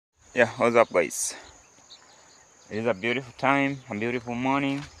Yeah, what's up, guys? It is a beautiful time, a beautiful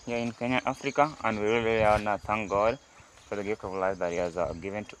morning here in Kenya, Africa, and we really want to thank God for the gift of life that He has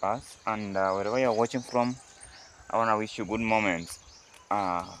given to us. And wherever you're watching from, I want to wish you good moments.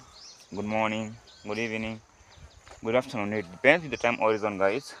 Uh, Good morning, good evening, good afternoon. It depends on the time horizon,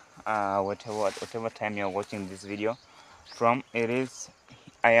 guys. Whatever time you're watching this video from,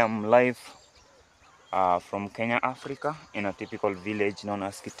 I am live from Kenya, Africa, in a typical village known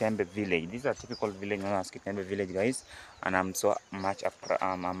as Kitembe Village. This is a typical village known as Kitembe Village, guys, and I'm so much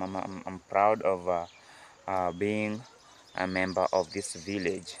I'm proud of being a member of this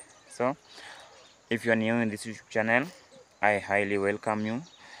village. So, if you are new in this YouTube channel, I highly welcome you,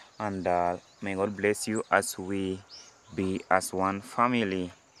 and may God bless you as we be as one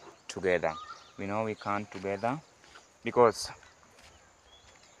family together. We know we can together because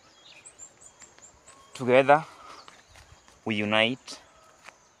together we unite,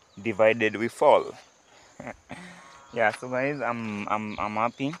 divided we fall. Yeah, so guys, I'm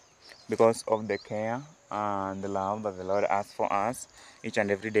happy because of the care and the love that the Lord has for us each and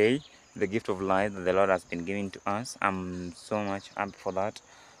every day. The gift of life that the Lord has been giving to us. I'm so much happy for that,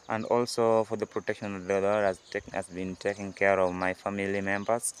 and also for the protection that the Lord has been taking care of my family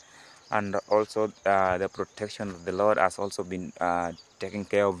members, and also the protection that the Lord has also been taking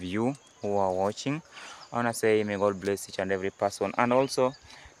care of you who are watching. I wanna say may God bless each and every person. And also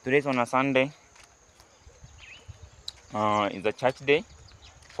today's on a Sunday. It's a church day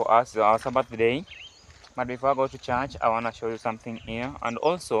for us, our Sabbath day. But before I go to church, I want to show you something here. And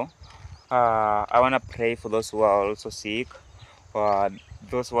also, I want to pray for those who are also sick, for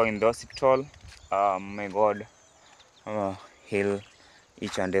those who are in the hospital. May God uh, heal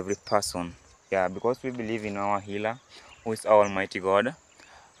each and every person. Yeah, because we believe in our healer, who is our Almighty God,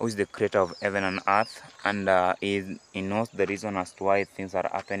 who is the creator of heaven and earth, and he knows the reason as to why things are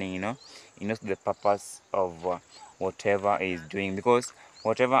happening. He knows the purpose of whatever he is doing, because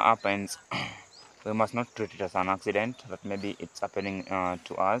whatever happens, we must not treat it as an accident, that maybe it's happening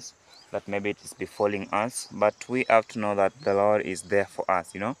to us, that maybe it is befalling us, but we have to know that the Lord is there for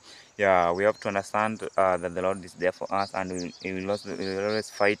us. Yeah, we have to understand that the Lord is there for us, and he will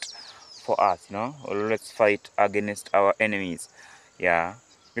always fight for us. We'll always fight against our enemies. Yeah,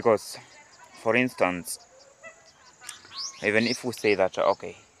 because for instance, even if we say that,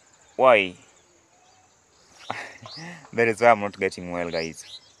 okay, why? That is why I'm not getting well,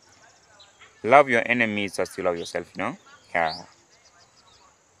 guys. Love your enemies as you love yourself. Yeah.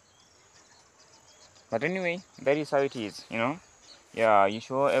 But anyway, that is how it is. Yeah, you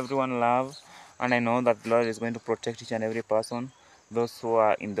show everyone love, and I know that the Lord is going to protect each and every person. Those who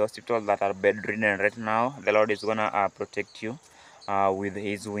are in the hospital that are bedridden right now, the Lord is gonna protect you with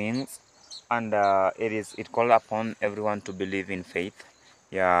His wings, and it calls upon everyone to believe in faith.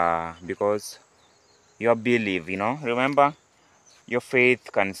 Yeah, because your belief. Remember, your faith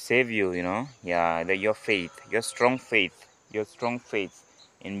can save you. Yeah, your strong faith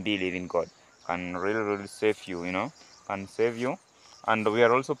in believing God can really, really save you. Can save you. And we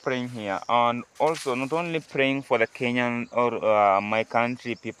are also praying here, and also not only praying for the Kenyan or my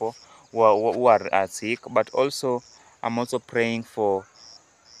country people who are sick, but also I'm also praying for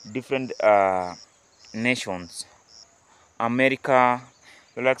different nations, America,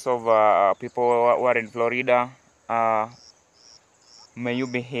 the likes of people who are in Florida. Uh, may you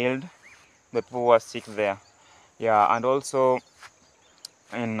be healed, the people who are sick there. Yeah, and also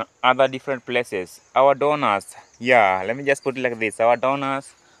in other different places. Our donors, yeah, let me just put it like this: our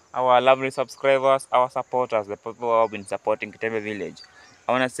donors, our lovely subscribers, our supporters, the people who have been supporting Kitebe Village.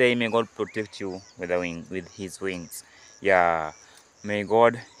 I wanna say, may God protect you with His wings. Yeah, may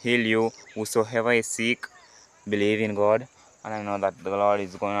God heal you. Whosoever is sick, believe in God, and I know that the Lord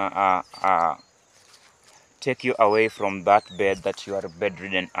is gonna take you away from that bed that you are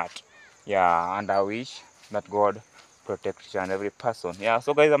bedridden at. Yeah, and I wish that God protect each and every person. Yeah,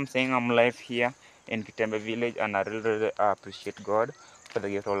 so guys, I'm saying I'm live here in Kitembe Village, and I really, really appreciate God for the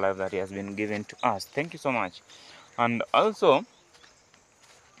gift of life that He has been given to us. Thank you so much. And also,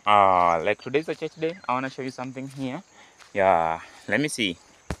 like today's a church day, I want to show you something here. Yeah, let me see.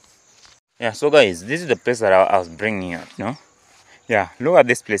 Yeah, so guys, this is the place that I was bringing you. Yeah, look at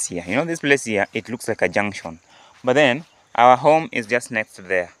this place here. This place here, it looks like a junction. But then, our home is just next to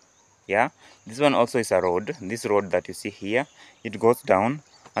there. Yeah, this one also is a road. This road that you see here, it goes down.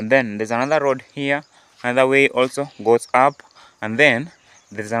 And then there's another road here. Another way also goes up. And then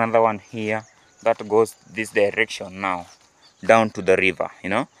there's another one here that goes this direction now, down to the river.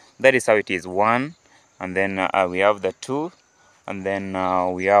 That is how it is. One, and then we have the two, and then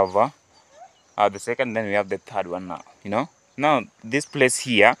we have the second, then we have the third one now. Now this place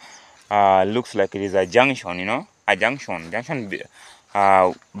here looks like it is a junction, you know, a junction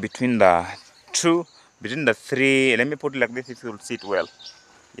between the three. Let me put it like this if you'll see it well.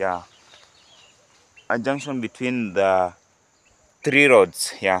 Yeah, a junction between the three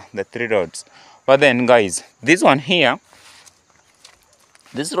roads. Yeah, the three roads. But then, guys, this one here,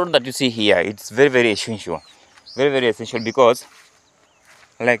 this road that you see here, it's very essential, very essential, because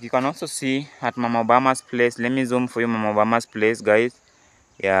like you can also see at Mama Obama's place. Let me zoom for you, Mama Obama's place, guys.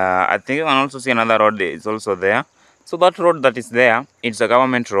 Yeah, I think you can also see another road is also there. So that road that is there, it's a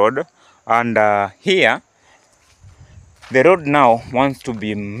government road, and here the road now wants to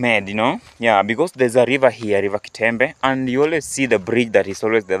be made, you know. Yeah, because there's a river here, River Kitembe, and you always see the bridge that is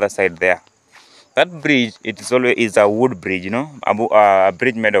always the other side there. That bridge, it is always a wood bridge, you know, a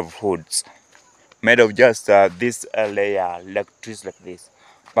bridge made of woods, made of just this layer, like trees like this.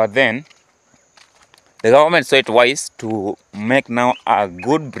 But then the government saw it wise to make now a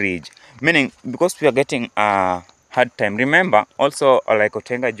good bridge, meaning because we are getting a hard time. Remember, also like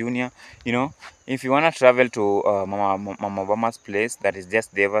Otenga Junior, you know, if you wanna travel to Mama Obama's place, that is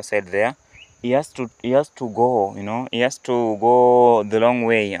just the other side there, he has to go, you know, he has to go the long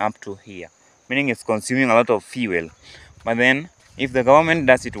way up to here, meaning it's consuming a lot of fuel. But then, if the government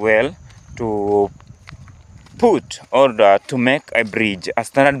does it well to put or to make a bridge, a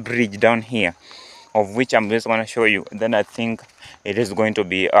standard bridge down here, of which I'm just going to show you, then I think it is going to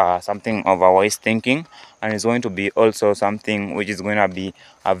be something of a wise thinking, and it's going to be also something which is going to be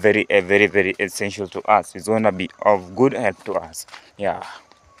a very essential to us. It's going to be of good help to us. Yeah,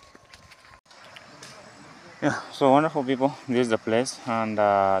 so wonderful people, this is the place, and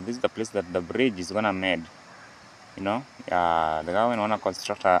this is the place that the bridge is going to made, you know. The government want to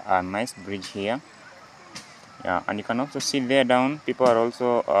construct a nice bridge here. Yeah, and you can also see there down, people are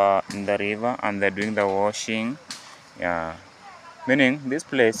also in the river and they're doing the washing. Yeah, meaning this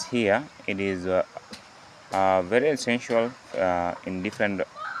place here, it is very essential in different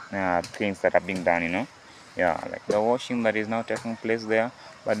things that are being done, you know. Yeah, like the washing that is now taking place there.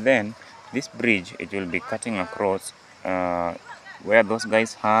 But then this bridge, it will be cutting across where those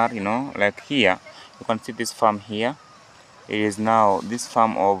guys are, you know. Like here, you can see this farm here. It is now this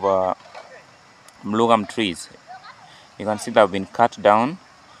farm of blue gum trees. You can see they have been cut down.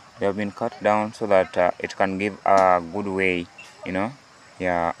 They have been cut down so that it can give a good way, you know.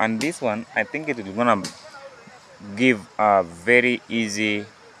 Yeah, and this one, I think it is gonna give a very easy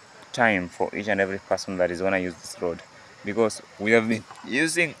time for each and every person that is gonna use this road, because we have been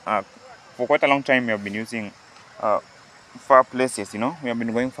using for quite a long time. We have been using far places, you know. We have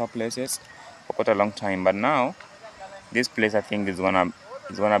been going far places for quite a long time, but now this place, I think, is gonna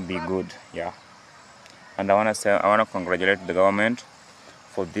be good. Yeah, and I wanna congratulate the government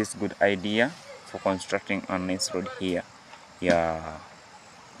for this good idea for constructing a nice road here. Yeah,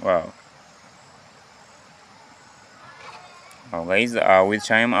 wow. Now guys, with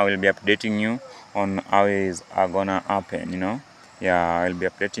time I will be updating you on how is gonna happen, you know. Yeah, I'll be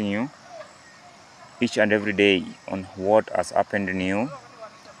updating you each and every day on what has happened new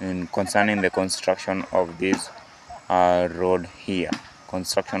in concerning the construction of this road here,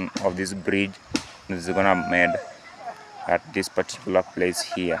 construction of this bridge that is gonna made at this particular place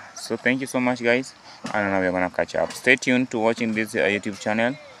here. So thank you so much, guys, and now we're gonna catch up. Stay tuned to watching this YouTube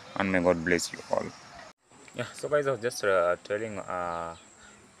channel, and may God bless you all. Yeah, so guys, I was just telling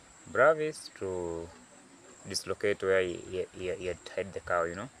Bravis to dislocate where he had tied the cow,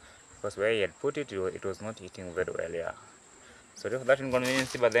 you know, because where he had put it, it was not eating very well. Yeah, so for that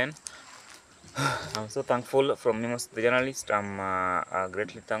inconvenience, but then I'm so thankful from Mimos the journalist. I'm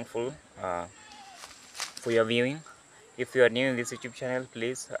greatly thankful for your viewing. If you are new in this YouTube channel,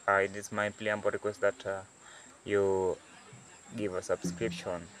 please, it is my plea and request that you give a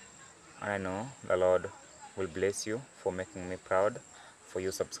subscription. And I know the Lord will bless you for making me proud, for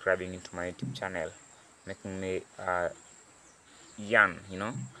you subscribing into my YouTube channel, making me young, you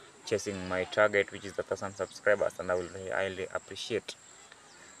know, chasing my target, which is the 1,000 subscribers, and I will highly appreciate.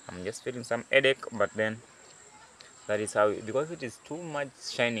 I'm just feeling some headache, but then that is how, because it is too much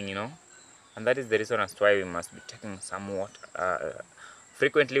shining, you know, and that is the reason as to why we must be taking some water.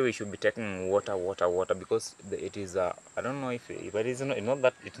 Frequently we should be taking water, because it is I don't know if but it's not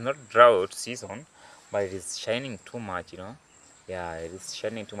that it's not drought season, but it is shining too much, you know. Yeah, it is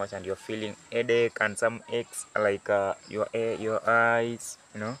shining too much and you're feeling headache and some aches, like your eyes,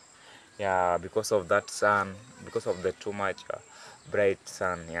 you know. Yeah, because of that sun, because of the too much bright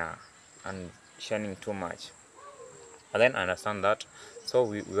sun. Yeah, and shining too much. And then I understand that, so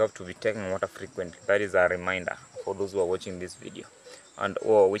we have to be taking water frequently. That is a reminder for those who are watching this video. And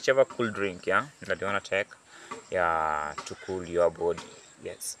or whichever cool drink, yeah, that you want to take, yeah, to cool your body.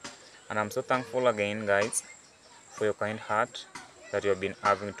 Yes, and I'm so thankful again, guys, for your kind heart that you have been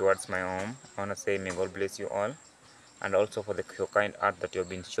having towards my home. I want to say may God bless you all, and also for your kind heart that you have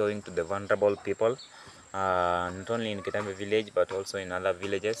been showing to the vulnerable people, not only in Kitambe village but also in other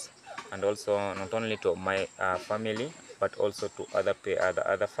villages, and also not only to my family but also to other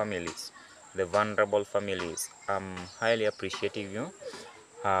families, the vulnerable families. I'm highly appreciative you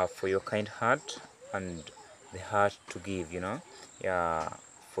for your kind heart and the heart to give, yeah,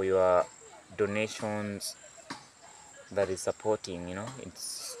 for your donations that is supporting,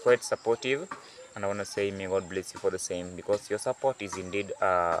 it's quite supportive, and I want to say may God bless you for the same, because your support is indeed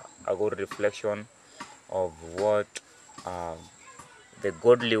a good reflection of what uh, the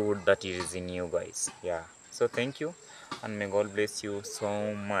godlyhood that is in you guys. Yeah, so thank you, and may God bless you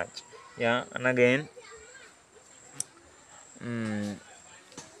so much. Yeah, and again,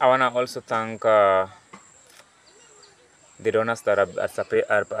 I want to also thank the donors that are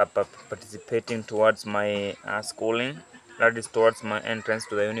participating towards my schooling, that is towards my entrance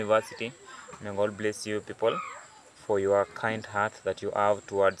to the university. May God bless you people for your kind heart that you have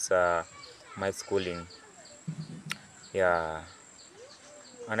towards my schooling. Yeah,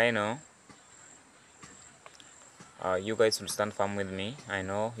 and I know you guys will stand firm with me. I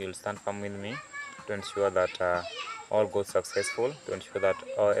know you'll stand firm with me to ensure that all goes successful, to ensure that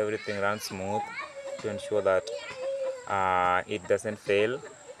everything runs smooth, to ensure that it doesn't fail.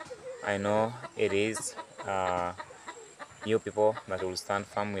 I know it is you people that will stand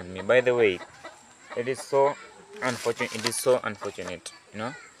firm with me. By the way, it is so unfortunate. It is so unfortunate,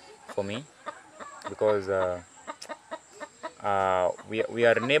 for me, because we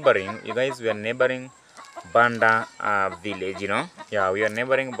are neighboring. You guys, we are neighboring Banda village. Yeah, we are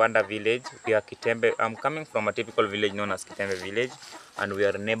neighboring Banda village. We are Kitembe. I'm coming from a typical village known as Kitembe village, and we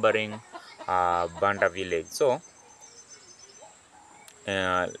are neighboring Banda village. So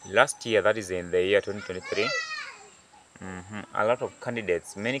last year, that is in the year 2023. A lot of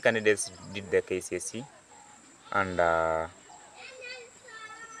candidates, many candidates did the KCSE, and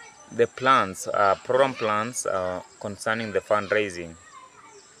the plans, program plans concerning the fundraising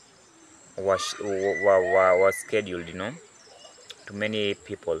was scheduled, to many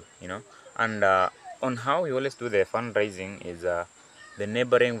people, and on how we always do the fundraising is the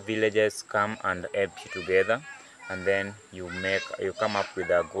neighboring villages come and help you together, and then you come up with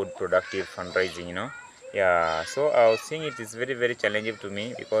a good productive fundraising, yeah. So I was seeing it is very very challenging to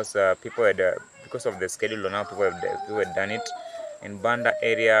me, because people had because of the schedule now, people had done it in Banda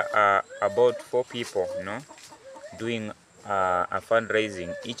area, about 4 people, doing a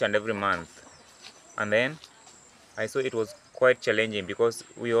fundraising each and every month, and then I saw it was quite challenging, because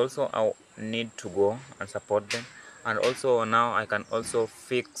we also need to go and support them, and also now I can also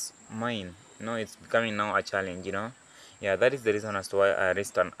fix mine. It's becoming now a challenge. Yeah, that is the reason as to why I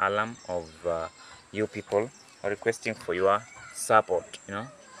raised an alarm of you people requesting for your support.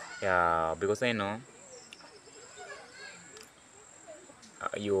 Yeah, because I know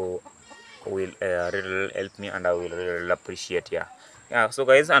you will really help me, and I will really appreciate. Yeah. So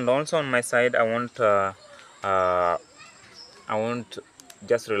guys, and also on my side, uh, I won't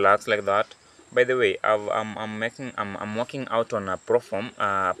just relax like that. By the way, I'm working out on a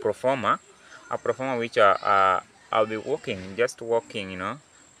proforma, which I'll be just working,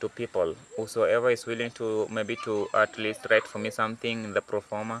 to people. Whosoever is willing to maybe to at least write for me something in the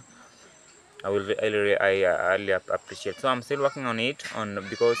proforma, I really appreciate. So I'm still working on it,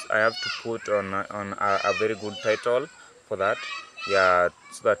 because I have to put on a very good title for that. Yeah,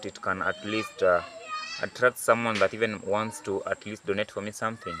 so that it can at least attract someone that even wants to at least donate for me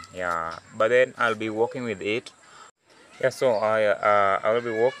something. Yeah, but then I'll be working with it. Yeah, so I will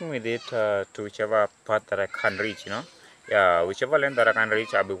be working with it to whichever part that I can reach. Yeah, whichever length that I can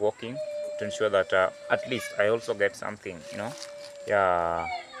reach, I'll be working to ensure that at least I also get something. Yeah,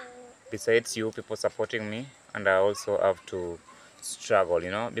 besides you people supporting me, and I also have to struggle,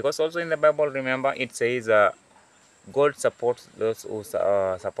 because also in the Bible, remember, it says God supports those who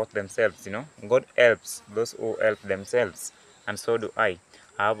support themselves. God helps those who help themselves, and so do I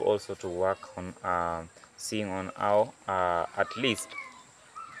have also to work on seeing on how at least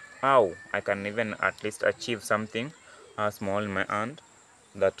how I can even at least achieve something small in my hand,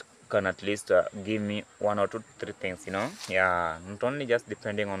 that can at least give me 1 or 2, 3 things, yeah, not only just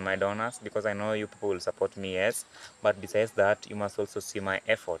depending on my donors, because I know you people will support me, yes, but besides that, you must also see my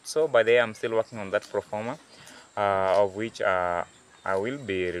effort. So by the way, I'm still working on that performer, of which I will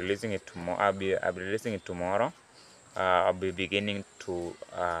be releasing it tomorrow. I'll be releasing it tomorrow. I'll be beginning to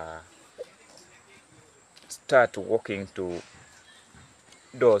start walking to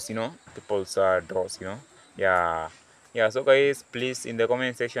doors, people's doors, Yeah, yeah. So guys, please in the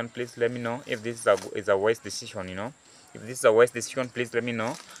comment section, please let me know if this is a wise decision. If this is a wise decision, please let me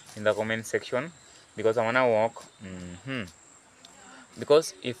know in the comment section, because I wanna walk.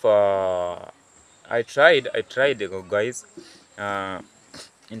 Because if I tried guys, uh,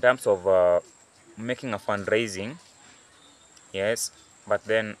 in terms of making a fundraising, yes, but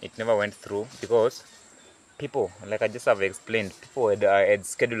then it never went through because people, like I just have explained, people had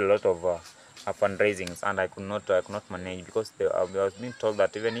scheduled a lot of fundraisings, and I could not manage, because I was being told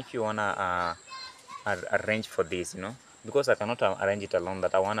that even if you wanna arrange for this, because I cannot arrange it alone,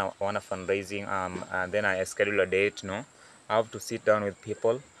 that I wanna fundraising, and then I schedule a date, I have to sit down with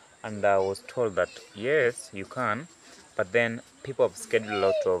people, and I was told that yes, you can, but then people have scheduled a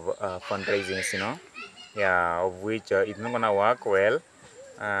lot of fundraisings, yeah, of which it's not gonna work well.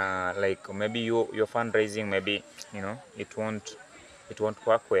 Like maybe your fundraising, maybe it won't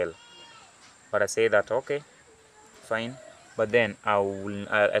work well. But I say that okay, fine, but then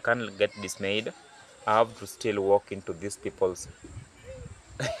I can't get dismayed. I have to still walk into these people's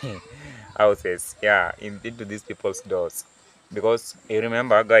houses, yeah, into these people's doors, because you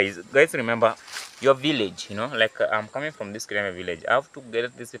remember, guys, remember your village, like I'm coming from this Kireme village. I have to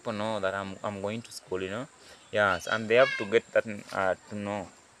get these people know that I'm going to school, yes, and they have to get that to know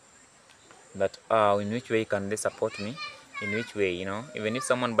that in which way can they support me, in which way, even if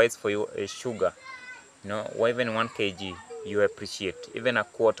someone buys for you a sugar, or even 1 kg, you appreciate, even a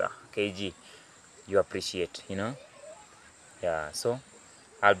quarter kg, you appreciate, yeah. So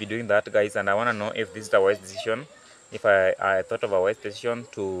I'll be doing that, guys, and I want to know if this is a wise decision, if I thought of a wise decision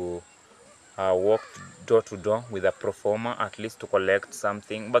to walk door to door with a pro forma, at least to collect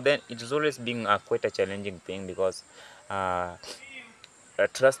something. But then it is always being quite a challenging thing, because uh,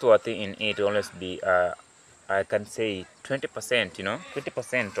 trustworthy in it always be I can say 20%,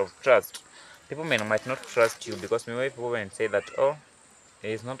 20% of trust. People might not trust you, because maybe people might say that, oh,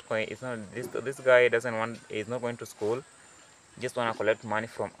 he's not going, it's not this guy doesn't want, he's not going to school, just want to collect money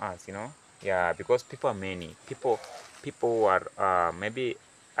from us, yeah, because people are many people are maybe,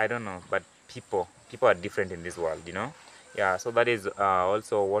 I don't know, but people are different in this world, yeah. So that is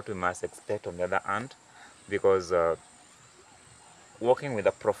also what we must expect on the other hand, because working with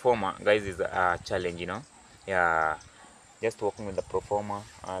a pro forma, guys, is a challenge, yeah. Just working with the pro forma,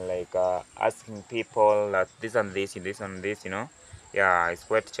 like asking people that this and this, yeah, it's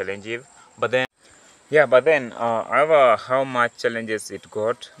quite challenging. But then, yeah, but then however how much challenges it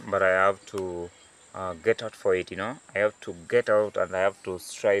got, but I have to get out for it, I have to get out, and I have to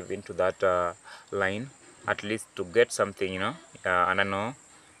strive into that line, at least to get something, and I know,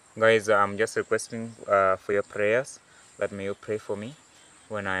 guys, I'm just requesting for your prayers, that may you pray for me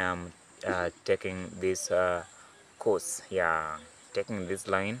when I am taking this course, yeah, taking this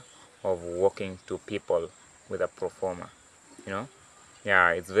line of walking to people with a pro forma, you know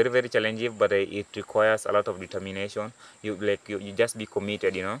yeah. It's very, very challenging, but it requires a lot of determination. You just be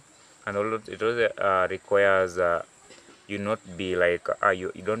committed, and it also requires you not be like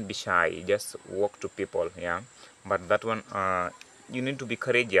you don't be shy, you just walk to people, yeah. But that one, you need to be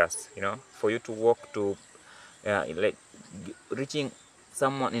courageous, for you to walk to like reaching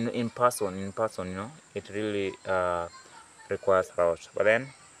someone in person, it really requires a lot. But then,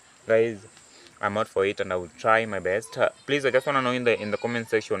 guys, I'm out for it, and I will try my best. Please, I just want to know in the comment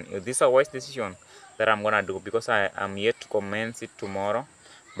section if this is a wise decision that I'm gonna do, because I am yet to commence it tomorrow,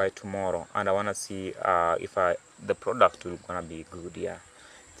 by tomorrow, and I want to see if the product will gonna be good, yeah.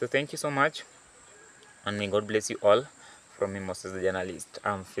 So thank you so much, and may God bless you all. From me, Moses the journalist.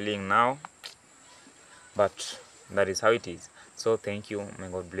 I'm feeling now, but that is how it is. So thank you, may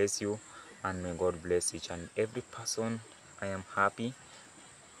God bless you, and may God bless each and every person. I am happy.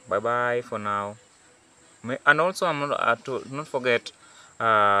 Bye bye for now. And also, I'm not to not forget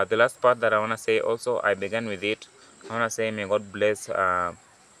the last part that I want to say. Also, I began with it. I want to say, may God bless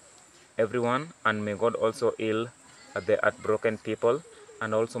everyone, and may God also heal the heartbroken people,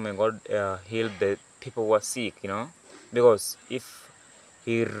 and also may God heal the people who are sick, because if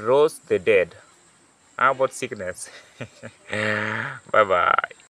he rose the dead, how about sickness? Bye bye.